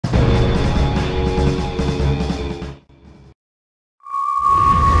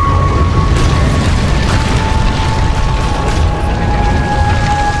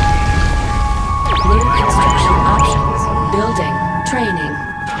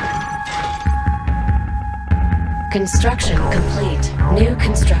Construction complete. New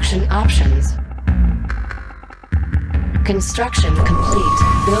construction options. Construction complete.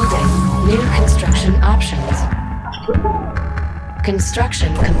 Building. New construction options.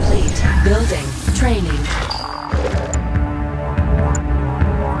 Construction complete. Building. Training.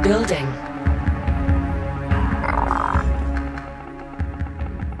 Building.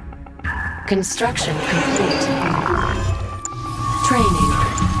 Construction complete.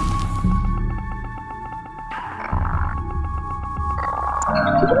 Training.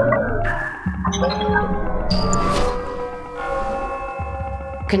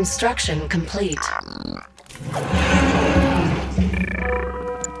 Construction complete.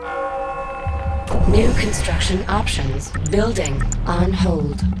 New construction options. Building. On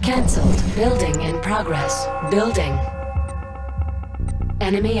hold. Cancelled. Building in progress. Building.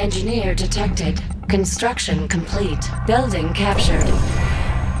 Enemy engineer detected. Construction complete. Building captured.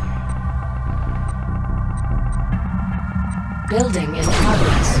 Building in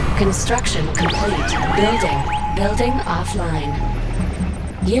progress. Construction complete. Building. Building offline.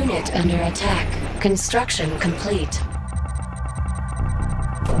 Unit under attack. Construction complete.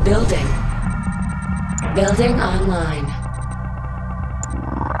 Building. Building online.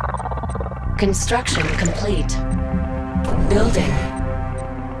 Construction complete. Building.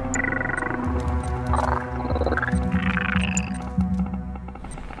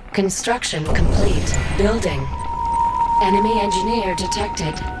 Construction complete. Building. Enemy engineer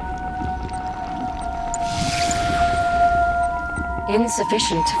detected.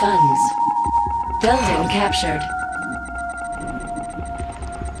 Insufficient funds. Building captured.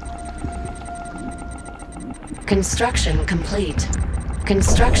 Construction complete.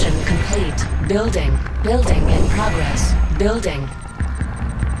 Construction complete. Building. Building in progress. Building.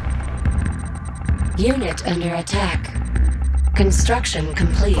 Unit under attack. Construction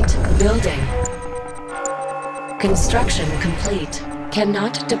complete. Building. Construction complete.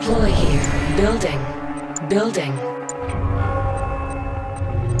 Cannot deploy here. Building. Building.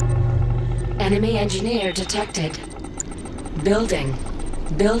 Enemy engineer detected. Building.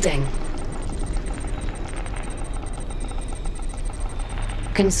 Building.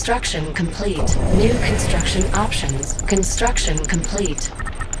 Construction complete. New construction options. Construction complete.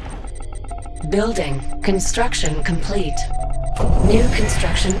 Building. Construction complete. New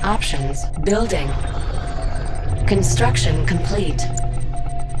construction options. Building. Construction complete.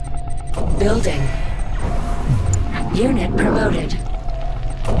 Building. Unit promoted.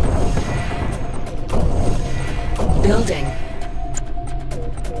 Building.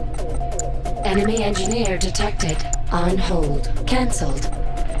 Enemy engineer detected. On hold. Cancelled.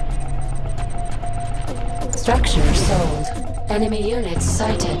 Structure sold. Enemy units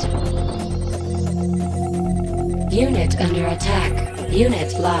sighted. Unit under attack.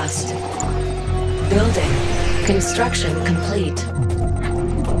 Unit lost. Building. Construction complete.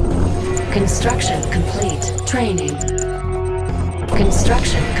 Construction complete. Training.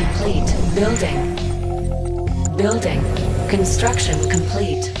 Construction complete. Building. Building. Construction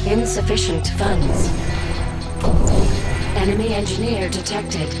complete. Insufficient funds. Enemy engineer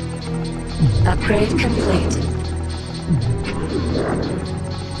detected. Upgrade complete.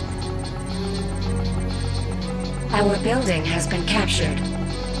 Our building has been captured.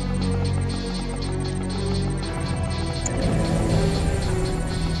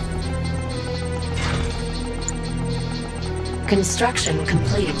 Construction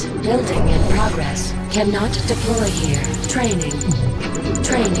complete. Building in progress. Cannot deploy here. Training.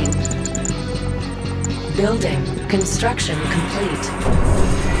 Training. Building. Construction complete.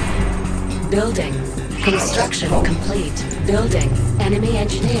 Building. Construction complete. Building. Enemy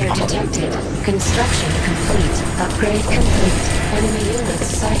engineer detected. Construction complete. Upgrade complete. Enemy units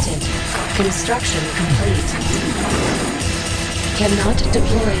sighted. Construction complete. Cannot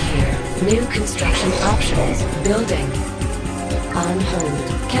deploy here. New construction options. Building. On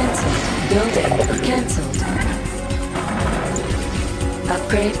hold. Cancelled. Building. Cancelled.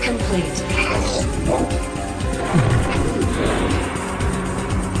 Upgrade complete.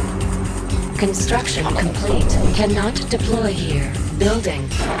 Construction complete. Cannot deploy here. Building.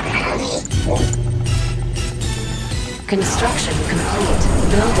 Construction complete.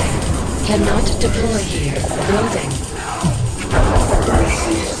 Building. Cannot deploy here. Building.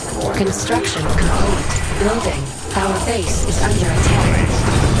 Construction complete. Building. Our base is under attack.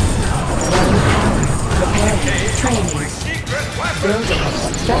 Running power. Preparing. Training. Building.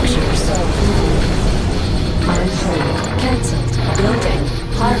 Structure sold. On hold. Cancelled. Building.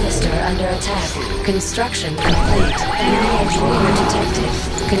 Harvester under attack. Construction complete. Enemy engineer detected.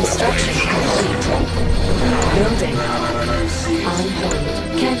 Construction complete. Building. On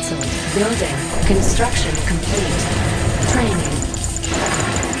hold. Cancelled. Building. Construction complete. Training.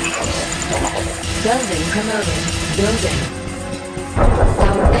 Building promoted. Building.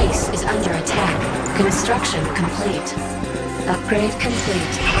 Our base is under attack. Construction complete. Upgrade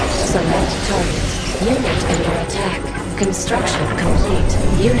complete. Select target. Unit under attack. Construction complete.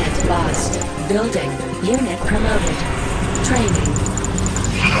 Unit lost. Building. Unit promoted. Training.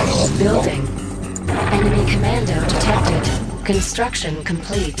 Building. Enemy commando detected. Construction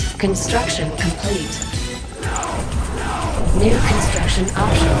complete. Construction complete. New construction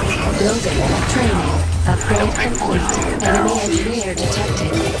options. Building. Training. Upgrade complete. Enemy engineer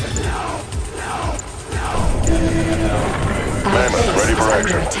detected. Our base ready for is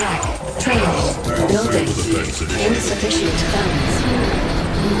action. under attack. Training. Building. Insufficient funds.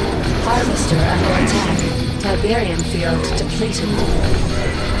 Harvester under attack. Tiberium field depleted.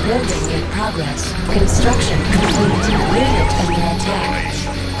 Building in progress. Construction complete. Unit under attack.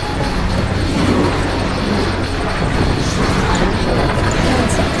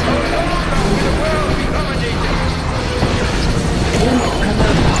 Cancelled. Unit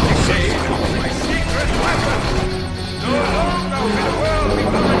promoted. My secret weapon! No longer will the world be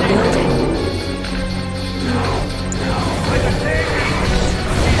commanded! Building.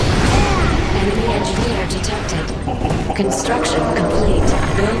 Enemy engineer detected. Construction complete.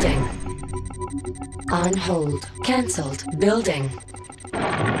 Building. On hold. Cancelled. Building.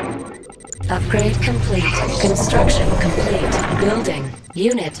 Upgrade complete. Construction complete. Building.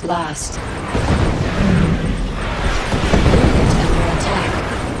 Unit lost. Unit under attack.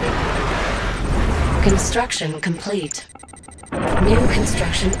 Construction complete. New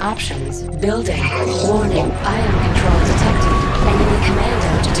construction options. Building. Warning. Ion control detected. Enemy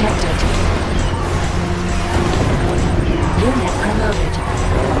commando detected. Unit promoted.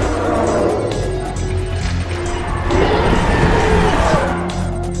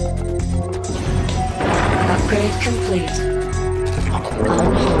 Upgrade complete.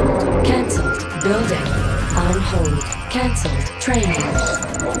 On hold. Cancelled. Building. On hold. Cancelled. Training.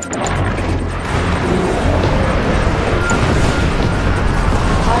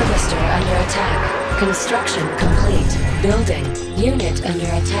 Harvester under attack. Construction complete. Building. Unit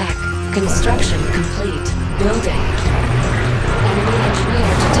under attack. Construction complete. Building. Enemy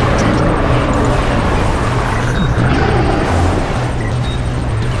engineer detected.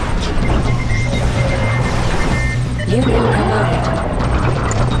 Unit promoted.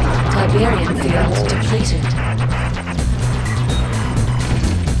 Tiberium field depleted.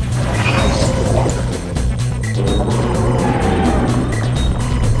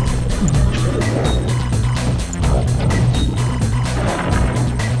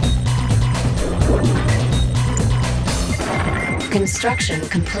 Construction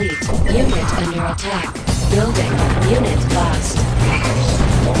complete. Unit under attack. Building. Unit lost.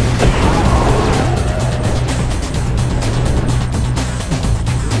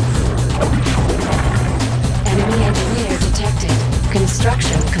 Enemy engineer detected.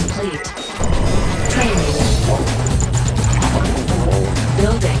 Construction complete. Training.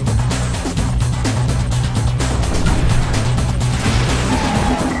 Building.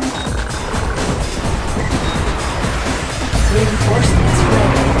 Reinforcements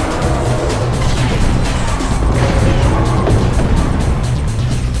ready.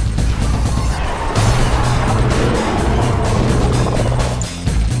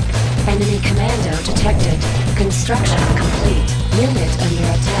 Enemy commando detected. Construction complete. Unit under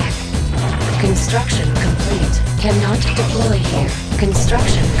attack. Construction complete. Cannot deploy here.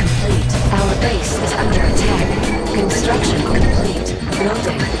 Construction complete. Our base is under attack. Construction complete.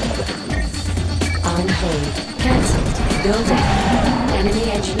 Building. On hold. Cancelled. Building. Enemy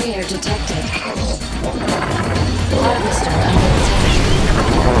engineer detected. Harvester under attack.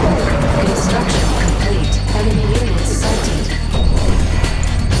 Construction complete. Enemy units sighted.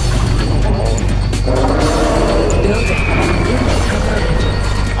 Building. Unit promoted.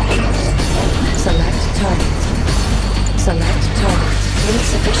 Select target. Select target.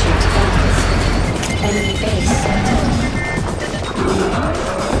 Insufficient funds. Enemy base sighted.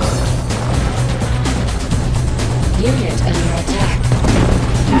 Unit under attack.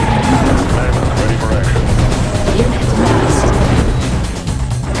 Ready for action. Unit lost.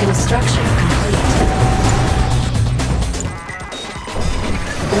 Construction complete.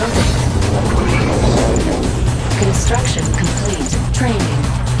 Building. Construction complete. Training.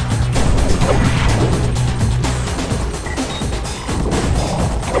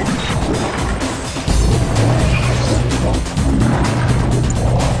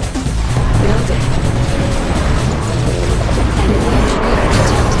 Building. Enemy engineer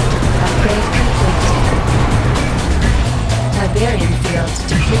detected. Upgrade complete. Tiberium field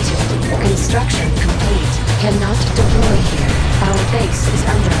depleted. Construction complete. Cannot deploy here. Our base is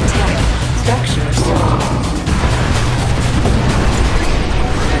under attack. Structure sold.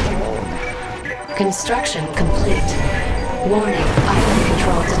 Construction complete. Warning, island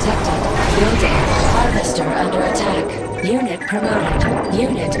control detected. Building. Harvester under attack. Unit promoted.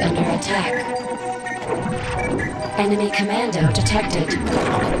 Unit under attack. Enemy commando detected.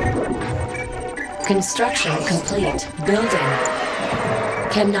 Construction complete. Building.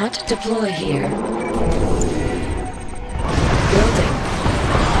 Cannot deploy here. Building.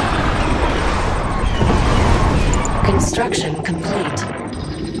 Construction complete.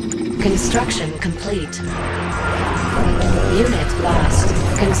 Construction complete. Unit lost.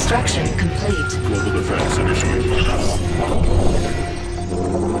 Construction complete. Global defense initiated.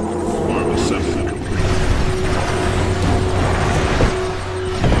 Final assembly complete.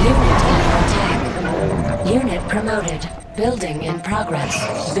 Unit under attack. Unit promoted. Building in progress.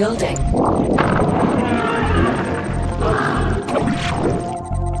 Building.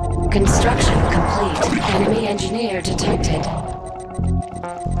 Construction complete. Enemy engineer detected.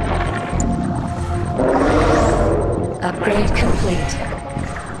 Upgrade complete.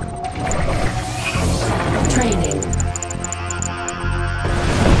 Training.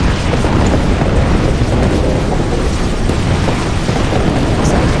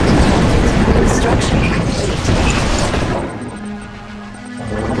 Select target. Construction complete.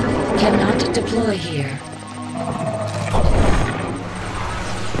 Cannot deploy here.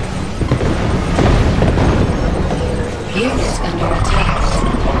 Unit under attack.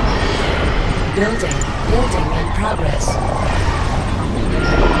 Building. Building in progress.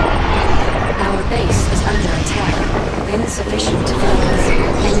 Our base is under attack. Insufficient funds.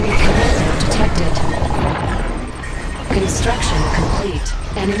 Enemy commando detected. Construction complete.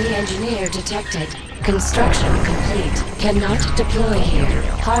 Enemy engineer detected. Construction complete. Cannot deploy here.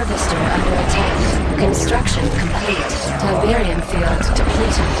 Harvester under attack. Construction complete. Tiberium field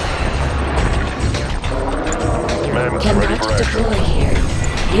depleted. Cannot deploy here.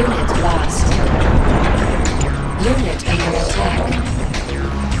 Unit lost. Unit under attack.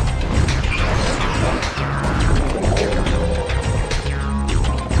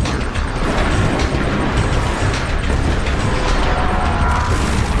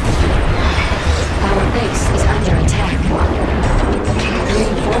 Our base is under attack.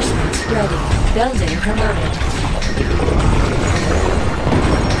 Reinforcements ready. Building promoted.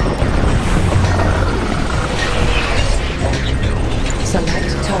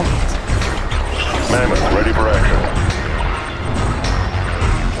 Select target. Mammoth ready for action.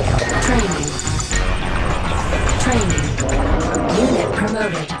 Training. Training. Unit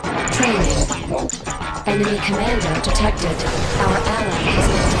promoted. Training. Enemy commando detected. Our ally has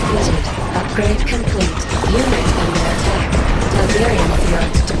been defeated. Upgrade complete. Unit under attack. Tiberium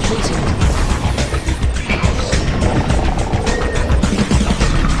field depleted.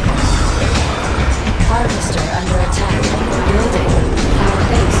 Harvester under attack. Building. Our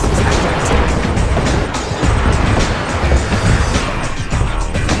base is under attack.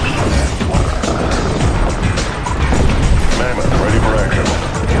 Mammoth ready for action.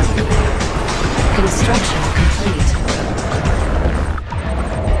 Construction complete.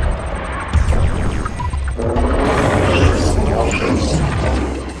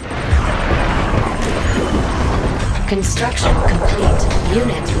 Construction complete.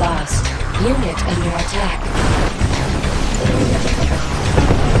 Unit lost. Unit under attack.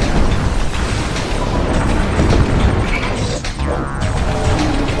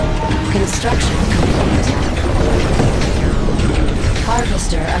 Construction complete.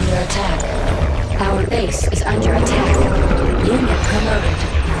 Harvester under attack. Our base is under attack. Unit promoted.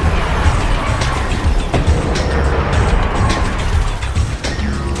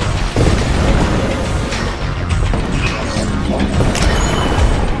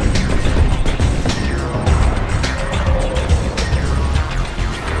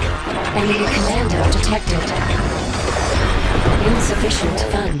 Enemy commando detected. Insufficient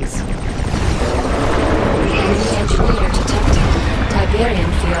funds. Enemy engineer detected.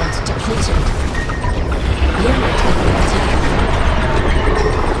 Tiberium field depleted. Unit under attack.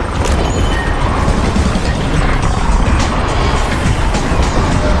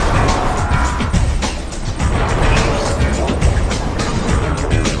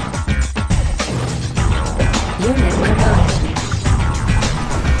 Unit promoted.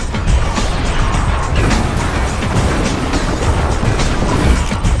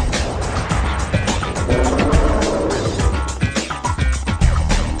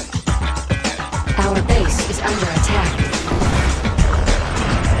 Our base is under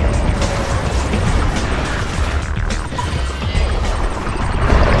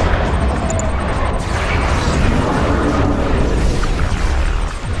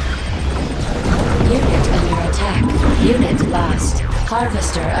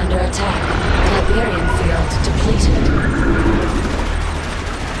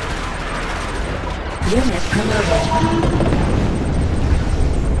Unit promoted.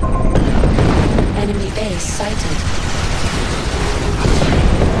 Enemy base sighted.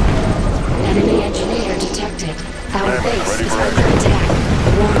 Enemy engineer detected. Our base is under attack.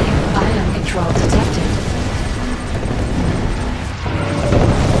 Warning, ion control detected.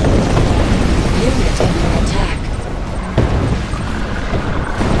 Unit under attack.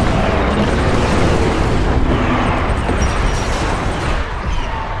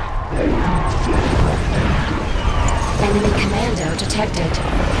 Enemy commando detected.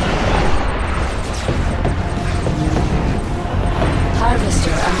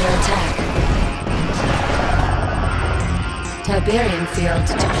 Harvester under attack. Tiberium field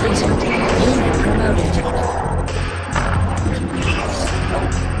depleted. Unit promoted.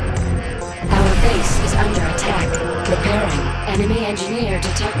 Our base is under attack. Repairing. Enemy engineer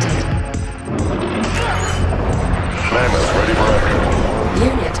detected. Mammoth ready for action.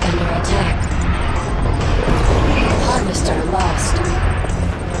 Unit under attack. Harvester lost.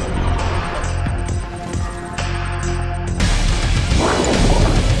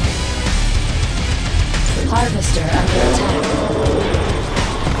 Harvester under attack.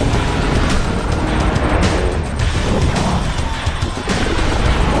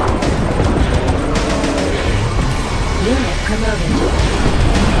 Unit promoted.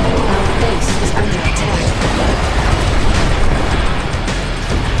 Our base is under attack.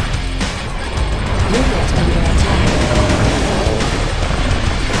 Unit under attack.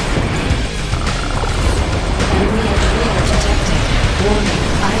 Enemy engineer detected. Warning,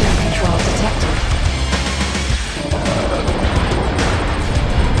 ion control detected.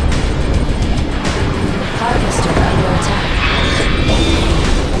 Harvester under attack.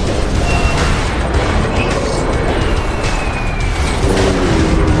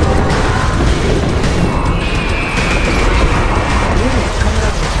 Unit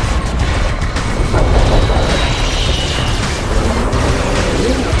promoted.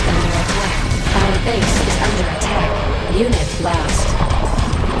 Unit under attack. Our base is under attack. Unit lost.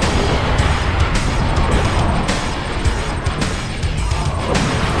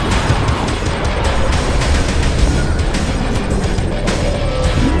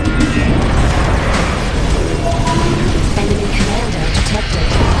 Enemy commando detected.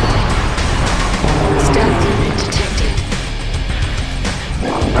 Stealth unit detected.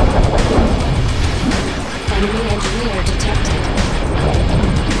 Enemy engineer detected.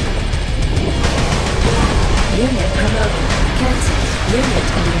 Unit promoted. Cancelled. Unit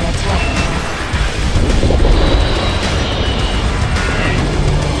under attack.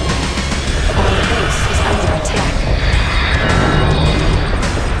 Our base is under attack.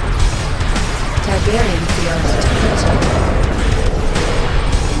 Tiberium field depleted.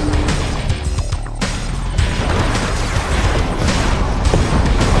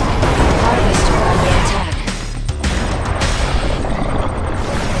 Harvester under attack.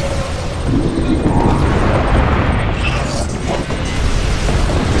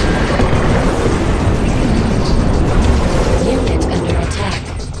 Unit under attack.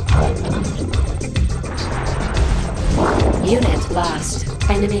 Unit lost.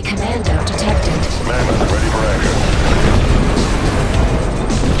 Enemy commando detected. Mammoth ready for action.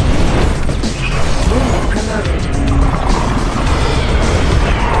 Unit promoted.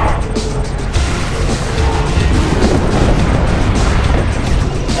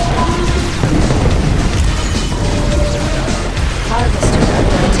 Harvester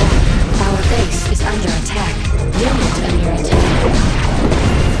under attack. Our base is under attack. Unit under attack.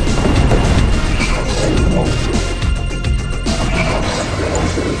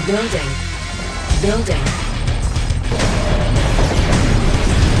 Building. Building.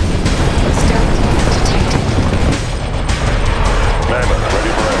 Stealth unit detected. Mammoth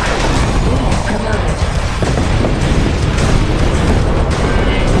ready for action. Unit promoted.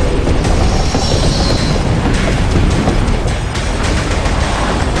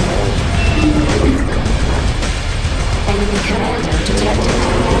 Enemy commando detected.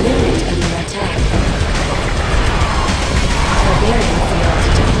 Unit under attack. Tiberium field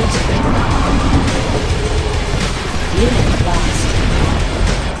depleted. Unit lost.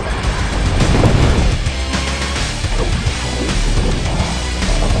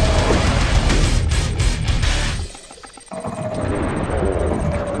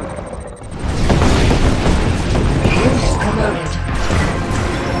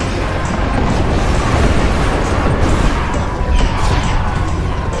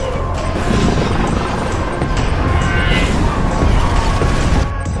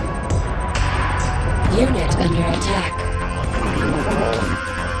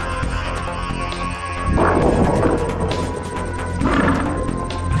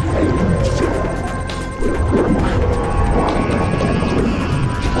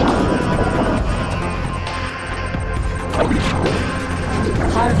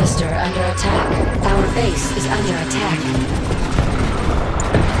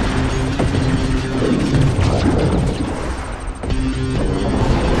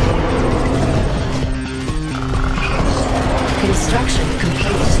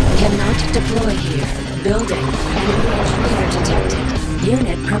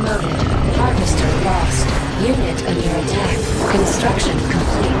 promoted. Harvester lost. Unit under attack. Construction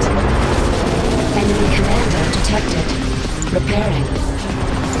complete. Enemy commando detected. Repairing.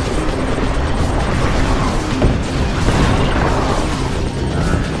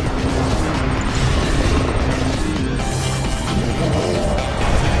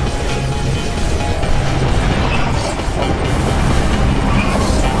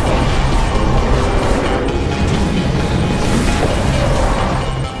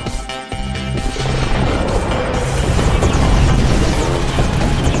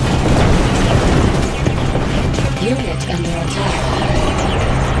 Unit under attack.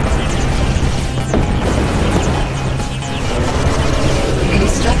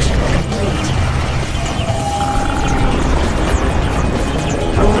 Construction complete.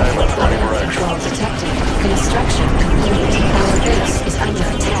 Audio control detected. Construction complete. Our base is under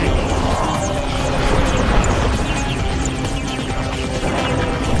attack.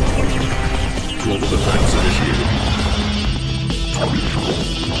 Global defense initiated.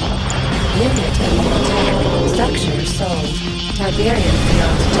 Unit under attack. Structure sold. Tiberium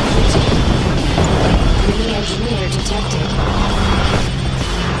field depleted. Enemy engineer detected.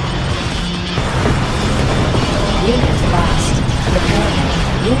 Unit lost. Repairing.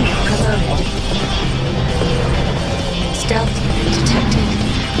 Unit promoted. Stealth unit detected.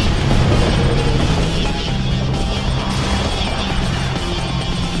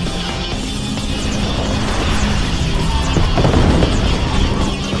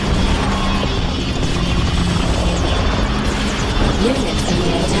 Unit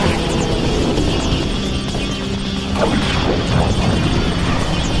under attack.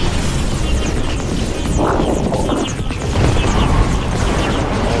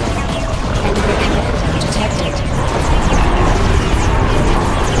 Enemy commando detected.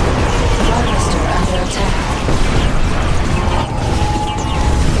 Harvester under attack.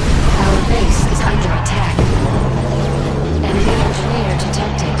 Our base is under attack. Enemy engineer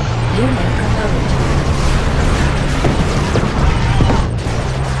detected. Unit promoted.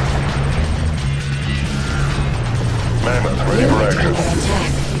 Mammoth ready for Unit action. under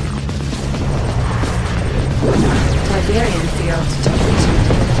attack. Tiberium field depleted.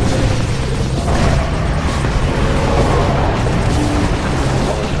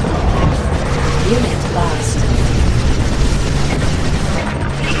 Unit lost.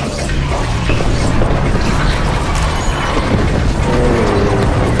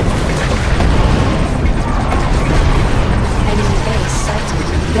 Enemy base sighted.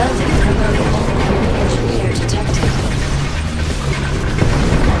 Building promoted. Enemy engineer detected.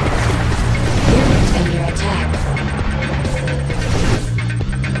 Unit under attack.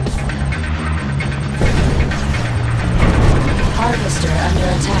 Harvester under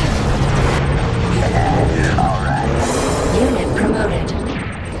attack. Unit promoted.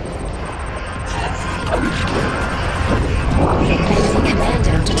 Enemy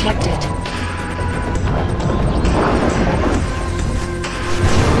commando detected.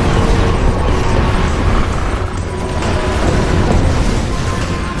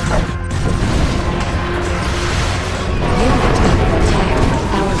 Unit under attack.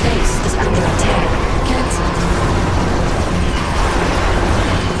 Our base is under attack. Cancelled.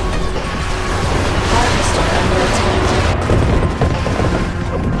 Harvester under attack.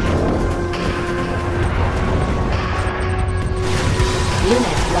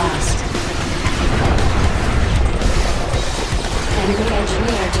 Unit lost. Enemy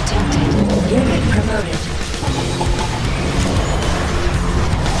engineer detected. Unit promoted.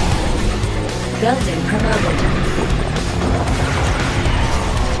 Building promoted.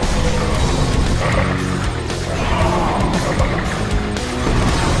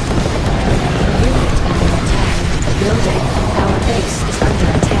 Unit under attack. Building. Our base is under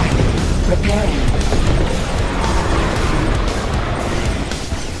attack. Repairing.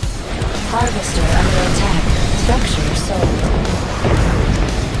 Harvester under attack. Structure sold.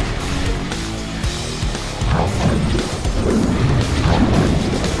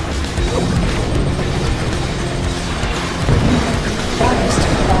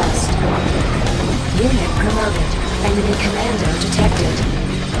 Harvester lost. Unit promoted. Enemy commando detected.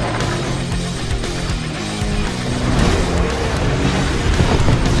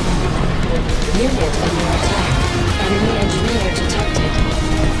 Unit under attack. Enemy engineer detected.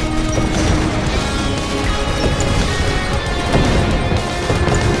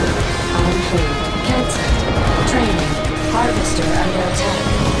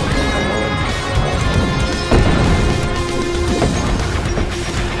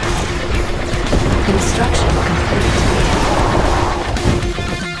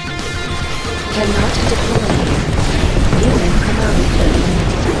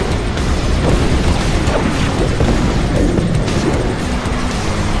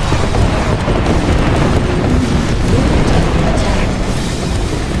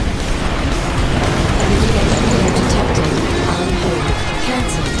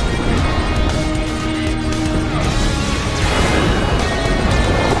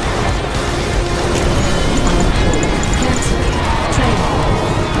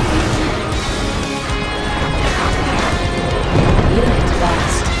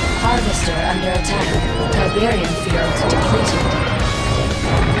 Siberian field depleted.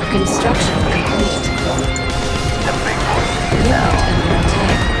 Construction complete. Unit under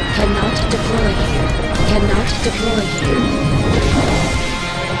attack. Cannot deploy here. Cannot deploy here.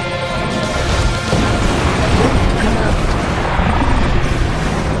 Unit promoted.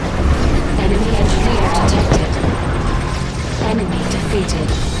 Enemy engineer detected. Enemy defeated.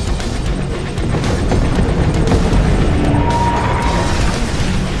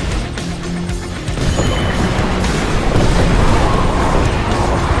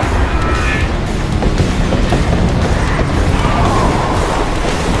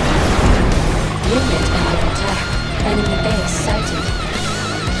 Unit under attack. Enemy base sighted.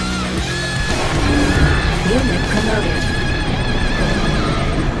 Unit promoted.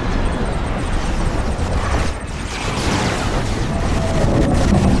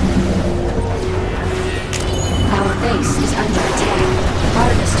 Our base is under attack.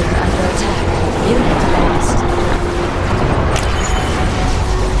 Harvester under attack. Unit lost.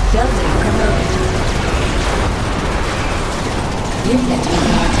 Building promoted. Unit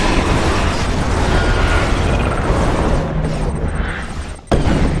under attack.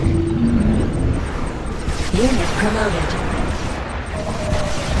 Unit promoted.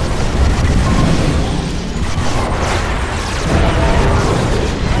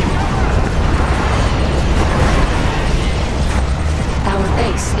 Our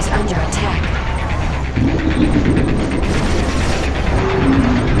base is under attack.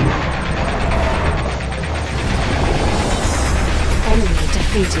 Enemy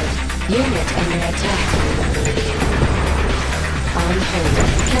defeated. Unit under attack. On hold.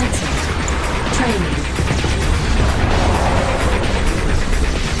 Cancelled. Training.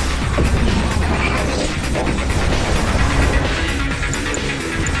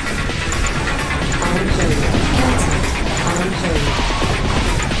 On hold. Cancelled. On hold.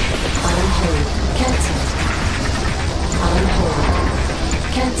 On hold. Cancelled. On hold.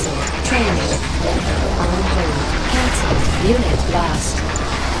 Cancelled. Training. On hold. Cancelled. Unit lost.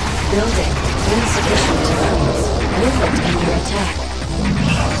 Building. Insufficient funds. Unit under attack.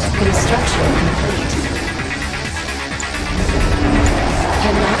 Construction complete.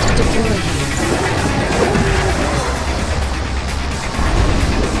 Cannot deploy here.